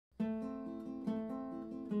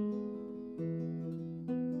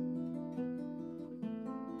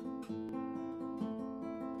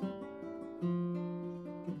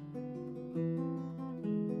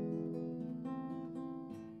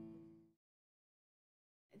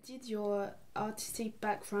Did your artistic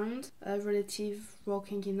background, relative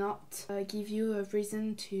working in art, give you a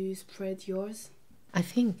reason to spread yours? I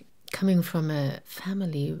think coming from a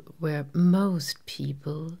family where most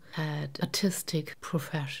people had artistic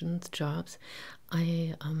professions, jobs,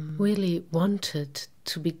 I really wanted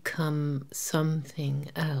to become something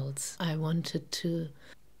else. I wanted to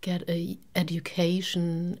get an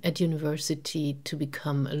education at university to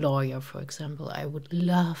become a lawyer, for example. I would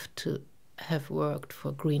love to have worked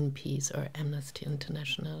for Greenpeace or Amnesty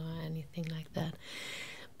International or anything like that.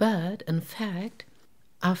 But in fact,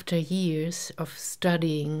 after years of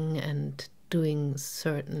studying and doing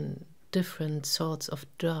certain different sorts of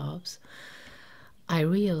jobs, I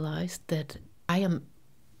realized that I am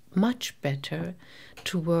much better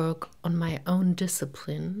to work on my own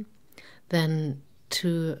discipline than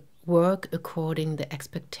to work according to the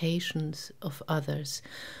expectations of others.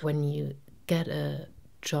 When you get a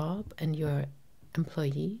job and you're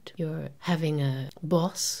employed, you're having a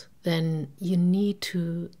boss, then you need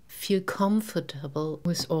to feel comfortable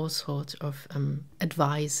with all sorts of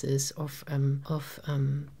advices, of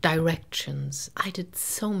directions. I did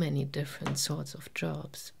so many different sorts of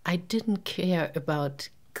jobs. I didn't care about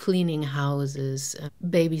cleaning houses,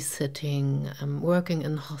 babysitting, working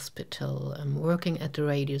in hospital, working at the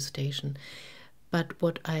radio station. But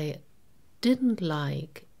what I didn't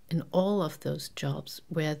like in all of those jobs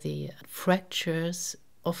were the fractures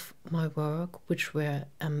of my work, which were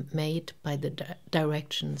made by the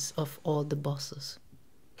directions of all the bosses.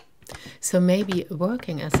 So maybe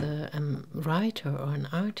working as a writer or an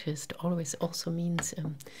artist always also means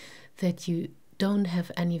that you don't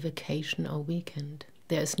have any vacation or weekend.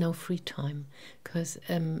 There is no free time, because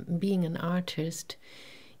being an artist,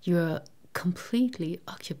 you're completely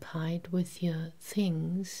occupied with your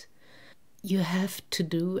things you have to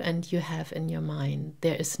do and you have in your mind.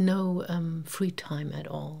 There is no free time at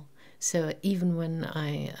all. So even when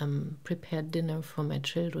I prepare dinner for my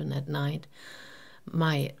children at night,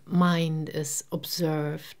 my mind is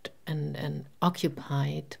observed and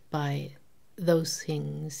occupied by those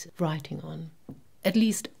things writing on. At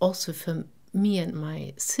least also for me and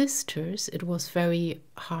my sisters, it was very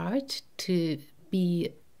hard to be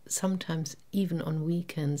sometimes even on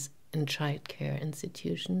weekends in childcare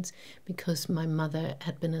institutions, because my mother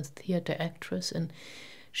had been a theater actress and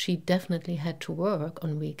she definitely had to work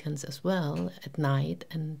on weekends as well, at night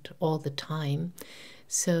and all the time.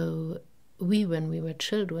 So when we were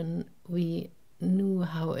children, we knew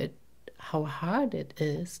how hard it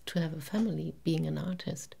is to have a family being an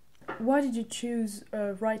artist. Why did you choose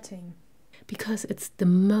writing? Because it's the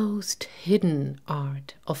most hidden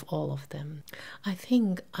art of all of them. I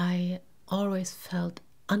think I always felt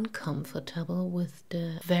uncomfortable with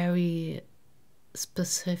the very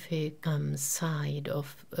specific side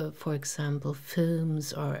of, for example,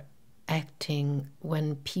 films or acting,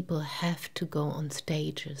 when people have to go on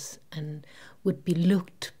stages and would be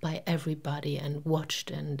looked by everybody and watched,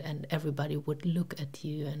 and everybody would look at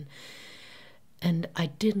you, and I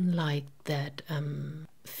didn't like that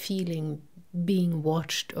feeling, being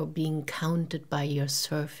watched or being counted by your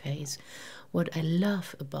surface. What I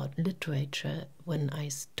love about literature, when I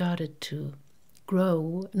started to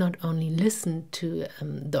grow, not only listen to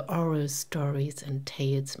the oral stories and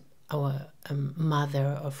tales our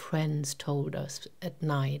mother or friends told us at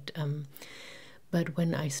night, but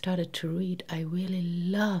when I started to read, I really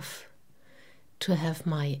love to have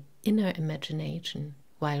my inner imagination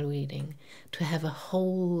while reading, to have a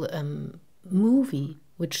whole movie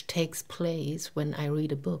which takes place when I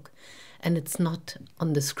read a book. And it's not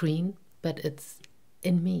on the screen, but it's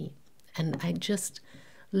in me. And I just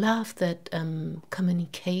love that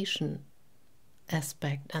communication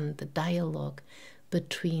aspect and the dialogue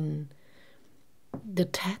between the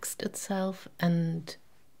text itself and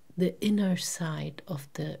the inner side of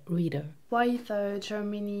the reader. Why the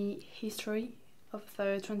Germany history of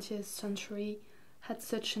the 20th century had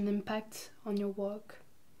such an impact on your work?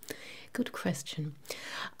 Good question.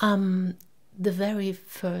 The very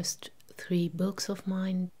first 3 books of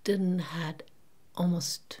mine didn't had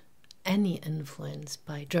almost any influence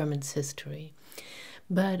by German's history.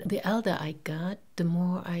 But the elder I got, the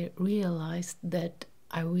more I realized that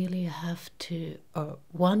I really have to, or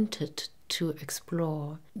wanted to,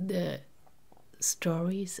 explore the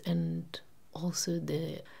stories and also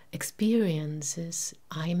the experiences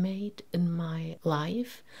I made in my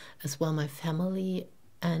life, as well my family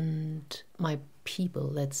and my people,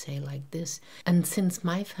 let's say like this. And since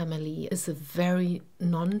my family is a very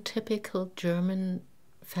non-typical German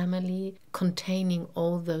family, containing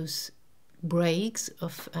all those breaks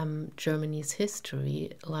of Germany's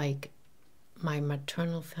history, like my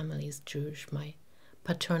maternal family is Jewish, my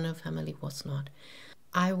paternal family was not.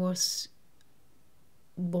 I was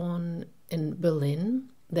born in Berlin.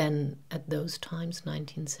 Then at those times,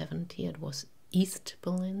 1970, it was East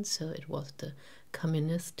Berlin, so it was the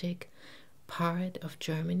communistic part of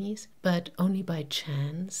Germany, but only by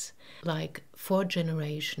chance. Like 4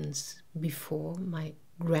 generations before, my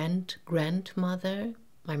grandmother,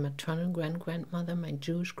 my maternal grandmother, my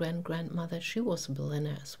Jewish grandmother, she was a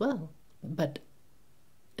Berliner as well. But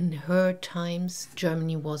in her times,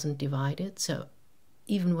 Germany wasn't divided, so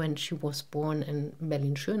even when she was born in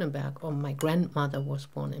Berlin-Schöneberg, or my grandmother was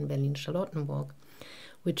born in Berlin-Charlottenburg,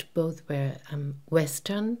 which both were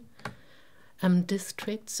western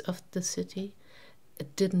districts of the city,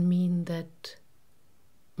 it didn't mean that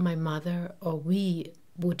my mother or we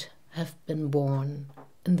would have been born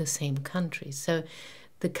in the same country. So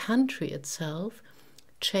the country itself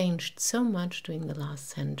changed so much during the last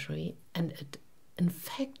century, and it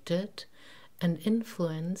infected and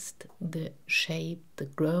influenced the shape, the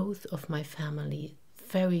growth of my family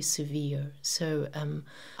very severe. So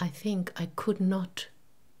I think I could not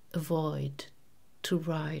avoid to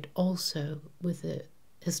write also with a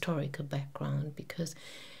historical background, because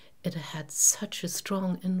it had such a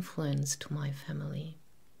strong influence to my family.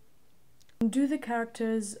 Do the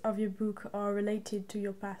characters of your book are related to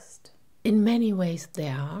your past? In many ways they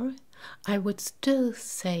are. I would still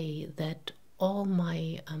say that all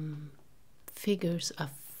my figures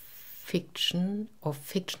are fiction or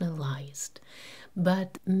fictionalized,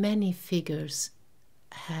 but many figures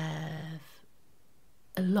have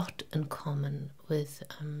a lot in common with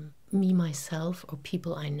me, myself, or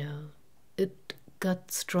people I know. It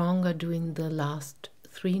got stronger during the last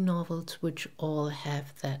 3 novels, which all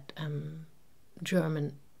have that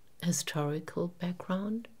German historical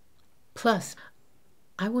background. Plus,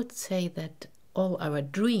 I would say that all our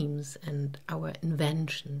dreams and our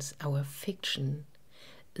inventions, our fiction,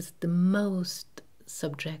 is the most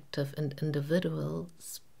subjective and individual,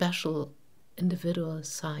 special individual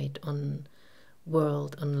side on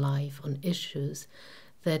world, on life, on issues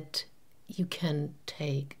that you can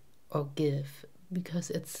take or give, because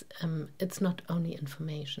it's not only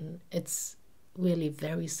information, it's really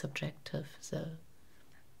very subjective. So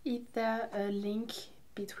is there a link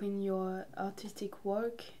between your artistic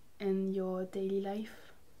work and your daily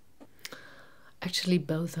life? Actually,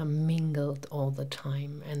 both are mingled all the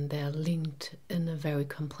time, and they're linked in a very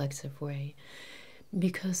complex way.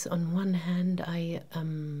 Because on one hand, I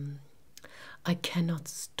cannot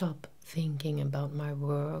stop thinking about my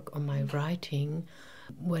work or my writing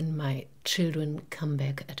when my children come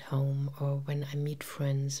back at home, or when I meet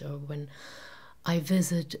friends, or when I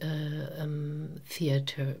visit a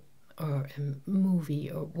theater or a movie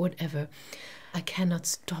or whatever. I cannot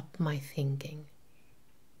stop my thinking.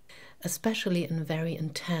 Especially in very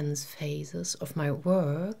intense phases of my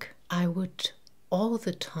work, I would all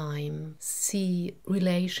the time see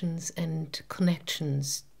relations and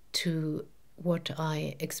connections to what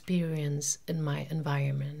I experience in my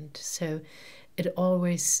environment. So it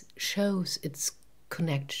always shows its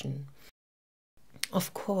connection.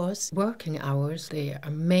 Of course, working hours, they are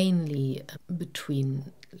mainly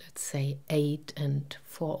between, let's say, 8 and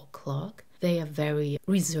 4 o'clock. They are very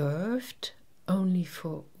reserved only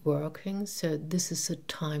for working. So this is a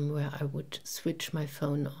time where I would switch my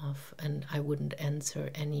phone off and I wouldn't answer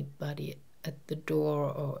anybody at the door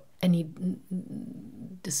or any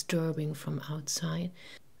disturbing from outside.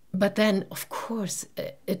 But then, of course,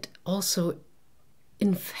 it also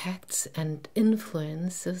infects and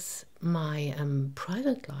influences my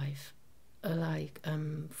private life.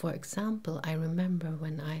 For example, I remember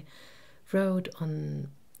when I wrote on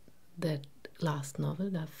that last novel,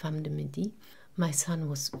 La Femme de Midi, my son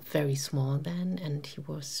was very small then, and he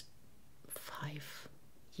was 5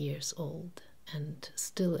 years old and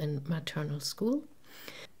still in maternal school.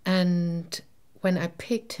 And when I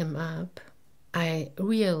picked him up, I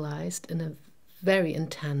realized in a very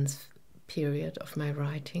intense period of my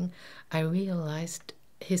writing, I realized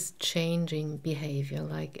his changing behavior.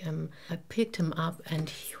 I picked him up and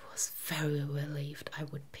he was very relieved I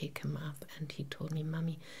would pick him up. And he told me,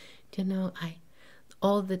 "Mommy, you know,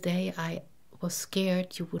 all the day I was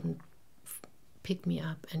scared you wouldn't pick me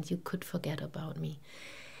up and you could forget about me."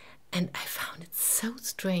 And I found it so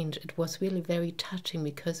strange. It was really very touching,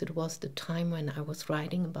 because it was the time when I was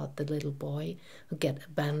writing about the little boy who get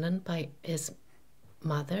abandoned by his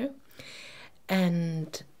mother.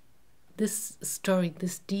 And this story,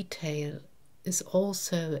 this detail, is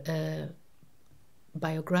also a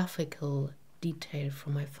biographical detail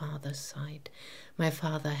from my father's side. My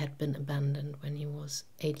father had been abandoned when he was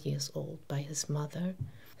 8 years old by his mother.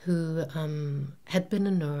 who had been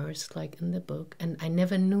a nurse, like in the book, and I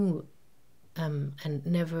never knew and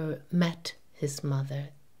never met his mother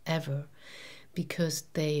ever, because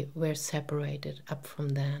they were separated up from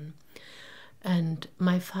then. And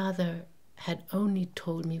my father had only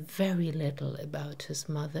told me very little about his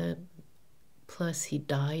mother, plus he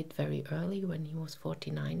died very early when he was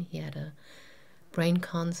 49. He had a brain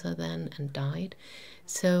cancer then and died.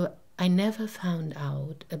 So I never found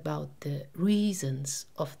out about the reasons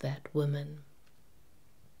of that woman.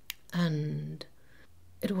 And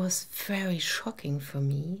it was very shocking for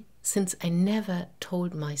me, since I never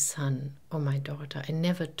told my son or my daughter, I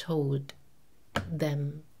never told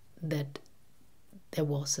them that there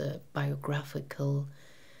was a biographical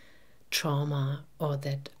trauma or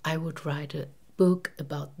that I would write a book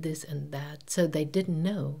about this and that. So they didn't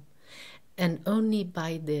know. And only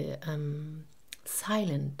by the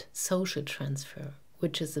silent social transfer,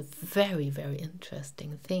 which is a very, very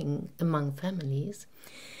interesting thing among families,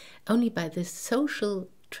 only by this social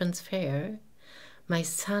transfer, my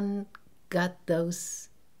son got those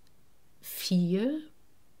fear.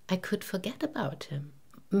 I could forget about him.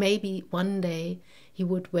 Maybe one day he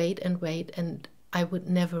would wait and I would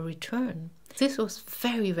never return. This was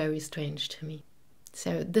very, very strange to me.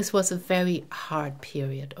 So this was a very hard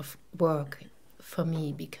period of work for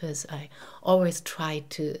me, because I always tried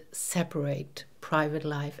to separate private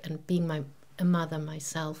life and being a mother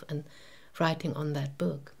myself and writing on that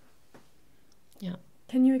book. Yeah.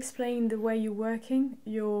 Can you explain the way you're working,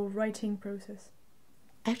 your writing process?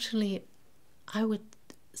 Actually, I would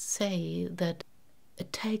say that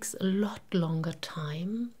it takes a lot longer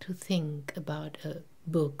time to think about a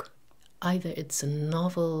book. Either it's a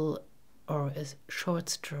novel or a short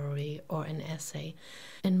story or an essay.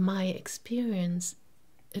 In my experience,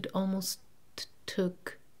 it almost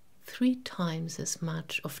took 3 times as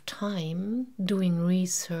much of time doing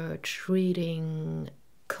research, reading,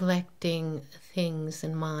 collecting things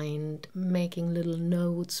in mind, making little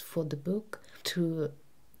notes for the book to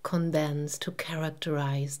condense, to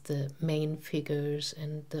characterize the main figures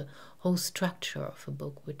and the whole structure of a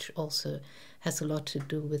book, which also has a lot to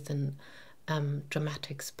do with an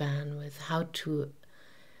dramatic span, with how to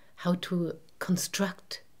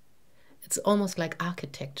construct. It's almost like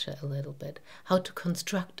architecture a little bit, how to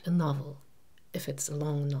construct a novel, if it's a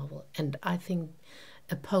long novel. And I think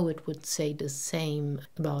a poet would say the same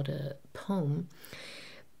about a poem.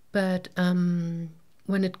 But when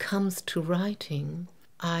it comes to writing,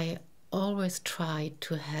 I always try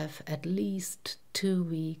to have at least 2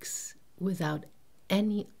 weeks without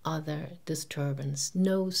any other disturbance,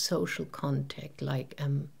 no social contact, like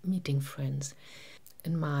meeting friends.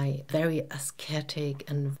 In my very ascetic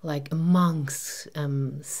and like a monk's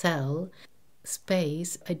cell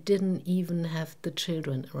space, I didn't even have the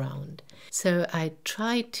children around. So I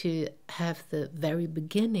tried to have the very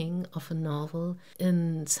beginning of a novel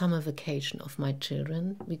in summer vacation of my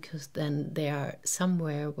children, because then they are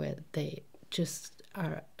somewhere where they just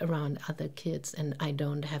are around other kids and I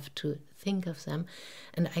don't have to think of them,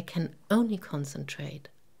 and I can only concentrate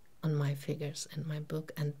on my figures and my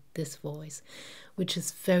book and this voice, which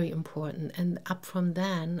is very important. And up from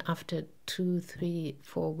then, after 2, 3,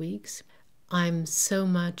 4 weeks, I'm so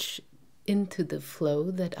much into the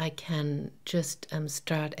flow that I can just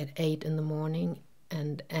start at 8 in the morning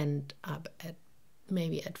and end up at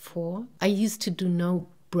maybe at 4. I used to do no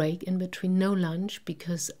break in between, no lunch,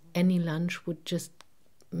 because any lunch would just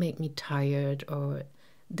make me tired or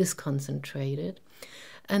disconcentrated.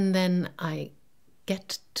 And then I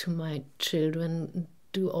get to my children,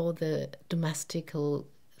 do all the domestical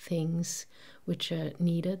things which are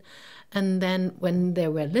needed. And then when they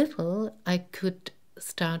were little, I could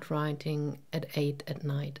start writing at 8 at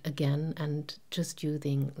night again and just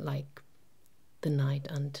using like the night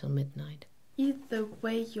until midnight. Either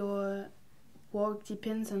way, your work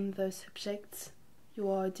depends on the subjects you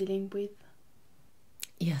are dealing with.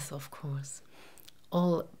 Yes, of course.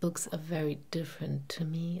 All books are very different to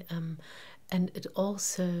me, and it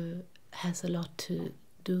also has a lot to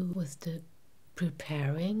do with the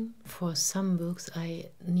preparing. For some books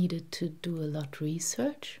I needed to do a lot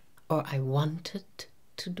research, or I wanted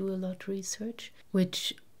to do a lot research,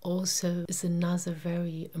 which also is another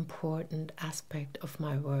very important aspect of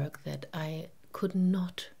my work, that I could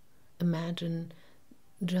not imagine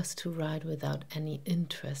just to write without any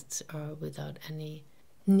interests or without any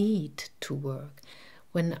need to work.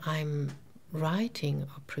 When I'm writing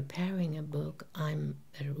or preparing a book, I'm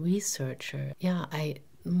a researcher. Yeah, I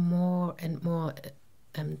more and more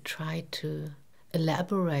try to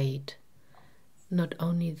elaborate not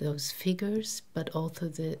only those figures but also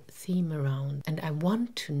the theme around, and I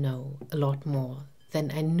want to know a lot more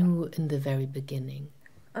than I knew in the very beginning.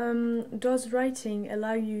 Does writing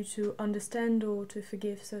allow you to understand or to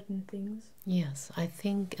forgive certain things? Yes, I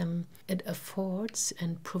think it affords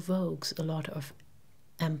and provokes a lot of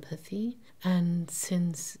empathy, and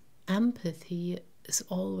since empathy is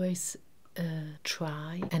always a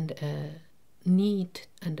try and a need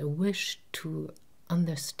and a wish to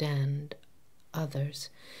understand others,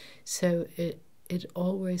 so it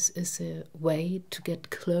always is a way to get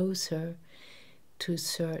closer to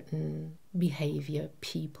certain behavior,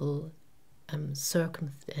 people,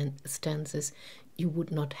 circumstances you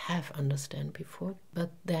would not have understand before.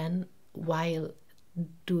 But then while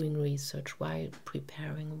doing research, while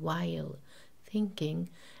preparing, while thinking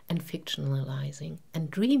and fictionalizing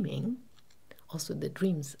and dreaming, also the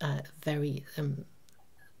dreams are very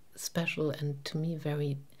special and to me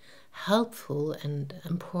very helpful and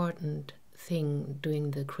important thing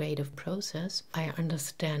doing the creative process. I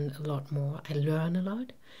understand a lot more, I learn a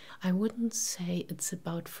lot. I wouldn't say it's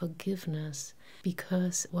about forgiveness,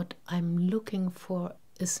 because what I'm looking for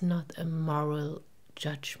is not a moral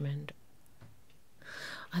judgment.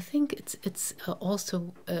 I think it's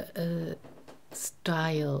also a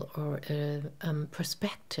style or a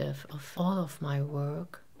perspective of all of my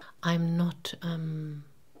work. I'm not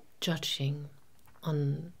judging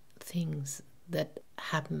on things that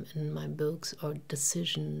happen in my books or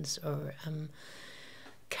decisions or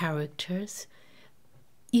characters.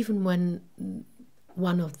 Even when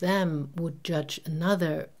one of them would judge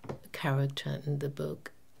another character in the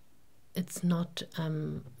book, it's not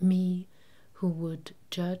me who would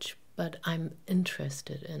judge, but I'm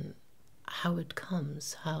interested in how it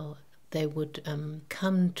comes, how they would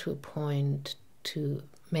come to a point to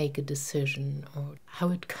make a decision, or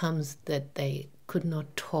how it comes that they could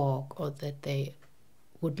not talk or that they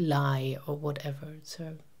would lie or whatever.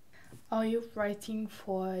 So, are you writing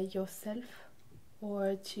for yourself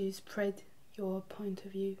or to spread your point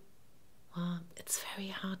of view? It's very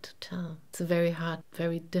hard to tell. It's a very hard,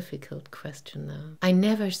 very difficult question though. I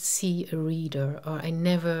never see a reader, or I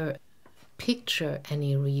never picture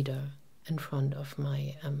any reader in front of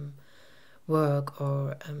my work,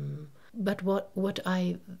 or but what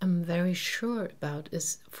I am very sure about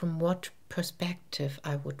is from what perspective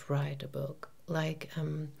I would write a book. Like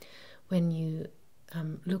when you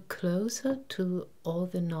look closer to all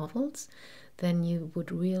the novels, then you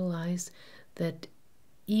would realize that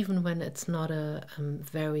even when it's not a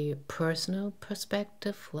very personal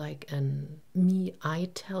perspective, like an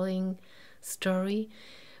I-telling story,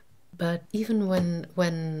 but even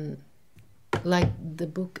when like the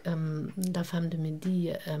book La Femme de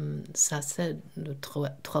Midi, ça c'est le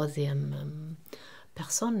troisième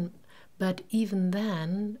personne, but even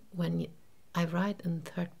then, when I write in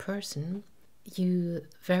third person, you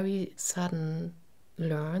very sudden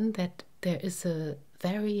learn that there is a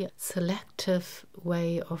very selective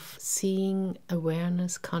way of seeing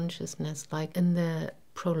awareness, consciousness. Like in the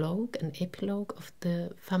prologue and epilogue of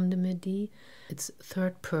the Femme de Midi, it's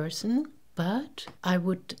third person, but I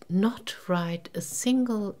would not write a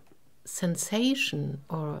single sensation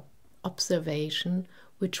or observation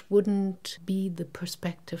which wouldn't be the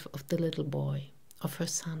perspective of the little boy, of her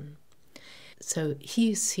son. So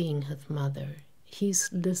he's seeing his mother,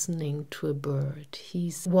 he's listening to a bird,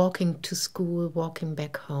 he's walking to school, walking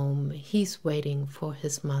back home, he's waiting for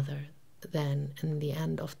his mother. Then in the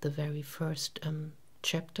end of the very first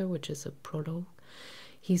chapter, which is a prologue,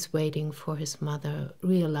 he's waiting for his mother,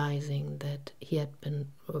 realizing that he had been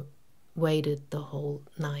waited the whole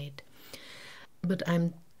night. But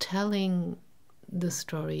I'm telling the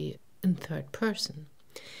story in third person.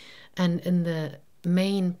 And in the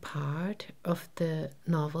main part of the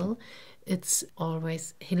novel, it's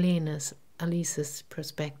always Helene's, Alice's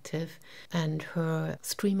perspective and her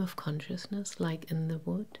stream of consciousness, like in the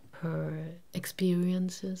wood, her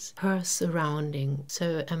experiences, her surrounding.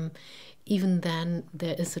 So even then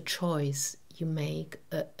there is a choice you make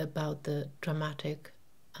about the dramatic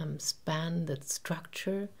span, the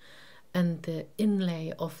structure, and the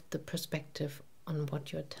inlay of the perspective on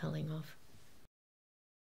what you're telling of.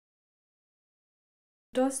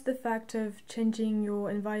 Does the fact of changing your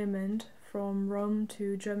environment from Rome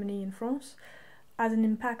to Germany and France have an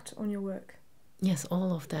impact on your work? Yes,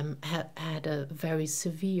 all of them had a very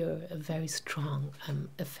severe, a very strong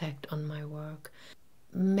effect on my work.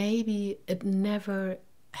 Maybe it never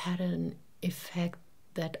had an effect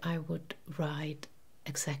that I would write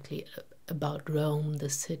exactly about Rome, the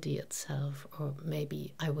city itself, or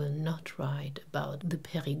maybe I will not write about the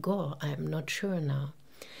Périgord, I'm not sure now.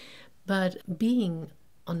 But being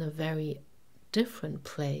on a very different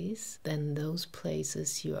place than those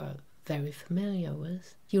places you are very familiar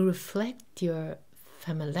with, you reflect your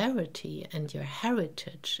familiarity and your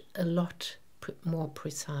heritage a lot more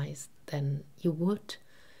precise than you would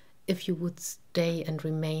if you would stay and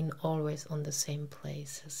remain always on the same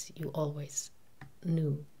place as you always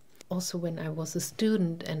knew. Also, when I was a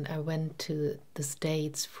student and I went to the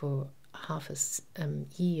States for half a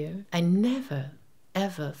year, I never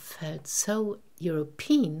ever felt so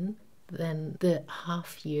European than the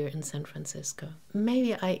half year in San Francisco.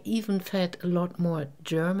 Maybe I even felt a lot more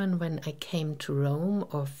German when I came to Rome,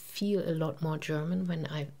 or feel a lot more German when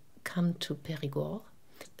I come to Périgord.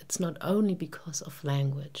 It's not only because of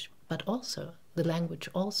language, but also the language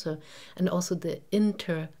also, and also the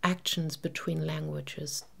interactions between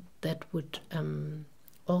languages that would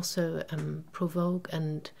also provoke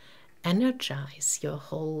and energize your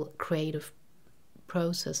whole creative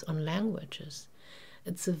process on languages.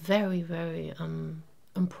 It's a very, very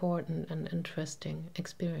important and interesting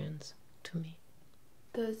experience to me.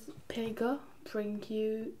 Does Périgord bring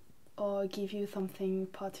you or give you something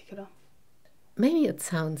particular? Maybe it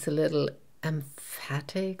sounds a little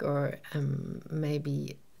emphatic or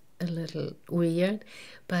maybe a little weird,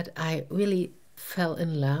 but I really fell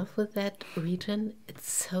in love with that region.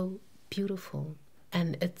 It's so beautiful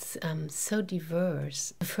and it's so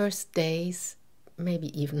diverse. The first days,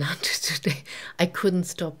 maybe even until today, I couldn't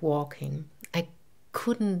stop walking. I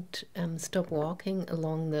couldn't stop walking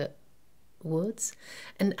along the woods,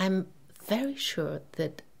 and I'm very sure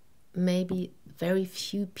that maybe very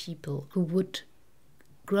few people who would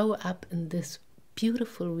grow up in this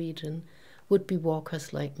beautiful region would be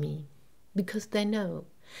walkers like me, because they know.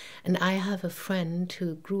 And I have a friend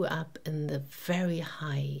who grew up in the very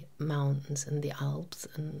high mountains in the Alps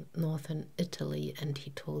in northern Italy, and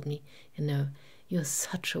he told me, you know, you're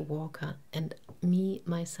such a walker. And me,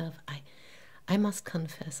 myself, I must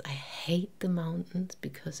confess, I hate the mountains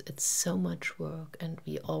because it's so much work, and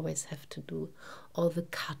we always have to do all the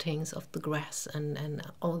cuttings of the grass and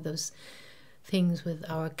all those things with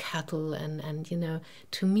our cattle. And you know,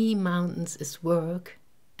 to me, mountains is work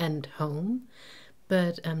and home.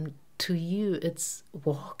 But to you, it's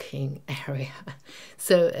walking area.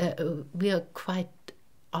 So we are quite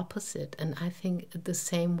opposite. And I think the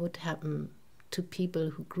same would happen to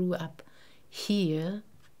people who grew up here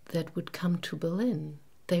that would come to Berlin.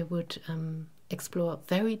 They would explore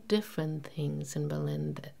very different things in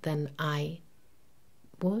Berlin than I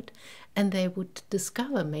would. And they would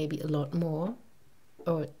discover maybe a lot more,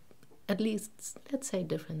 or at least, let's say,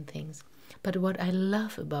 different things. But what I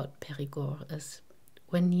love about Périgord is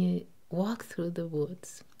when you walk through the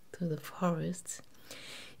woods, through the forests,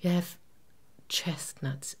 you have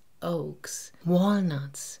chestnuts, oaks,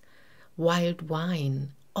 walnuts, wild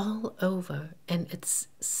wine all over. And it's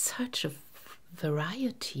such a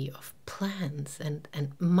variety of plants and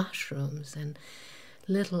mushrooms and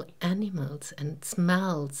little animals and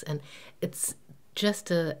smells. And it's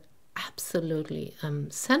just a absolutely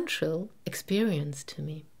central experience to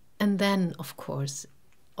me. And then, of course,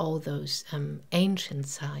 all those ancient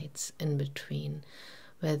sites in between,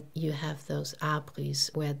 where you have those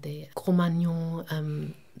abris, where the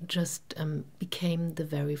Cro-Magnon just became the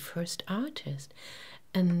very first artist.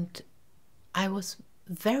 And I was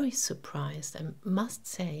very surprised, I must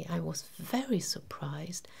say, I was very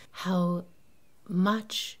surprised how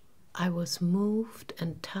much I was moved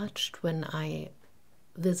and touched when I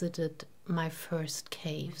visited my first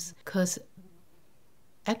caves. Because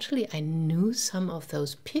actually, I knew some of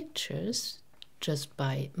those pictures just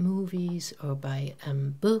by movies or by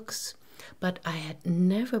books, but I had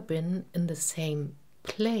never been in the same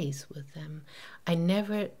place with them. I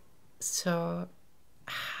never saw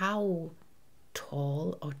how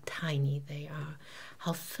tall or tiny they are,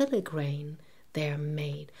 how filigrane they are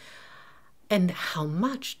made, and how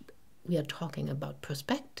much we are talking about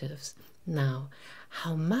perspectives now,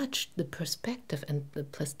 how much the perspective and the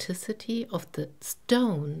plasticity of the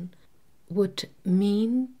stone would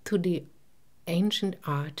mean to the ancient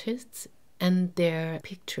artists and their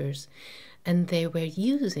pictures. And they were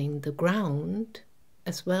using the ground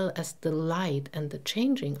as well as the light and the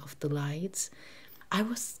changing of the lights. I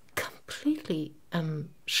was completely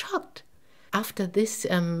shocked. After this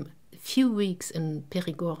few weeks in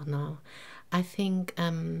Périgord now, I think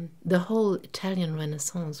the whole Italian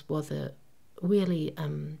Renaissance was really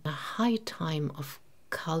a high time of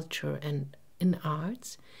culture and in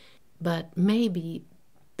arts, but maybe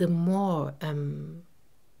the more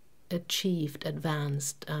achieved,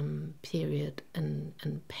 advanced period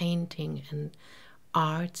in painting and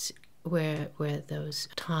arts were those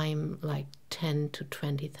time like 10 to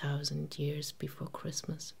 20,000 years before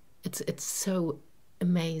Christmas. It's so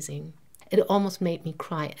amazing. It almost made me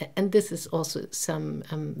cry, and this is also some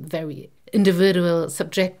very individual,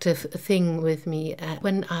 subjective thing with me.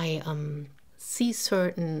 When I see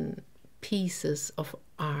certain pieces of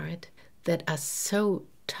art that are so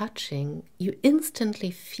touching, you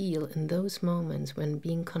instantly feel in those moments when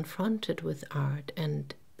being confronted with art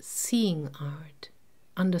and seeing art,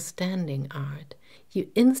 understanding art, you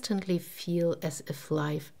instantly feel as if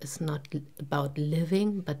life is not about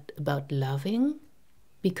living but about loving,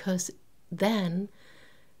 because then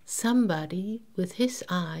somebody with his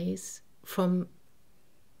eyes from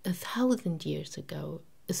 1,000 years ago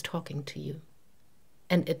is talking to you,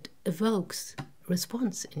 and it evokes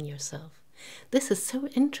response in yourself. This is so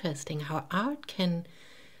interesting how art can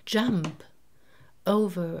jump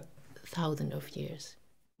over thousands of years.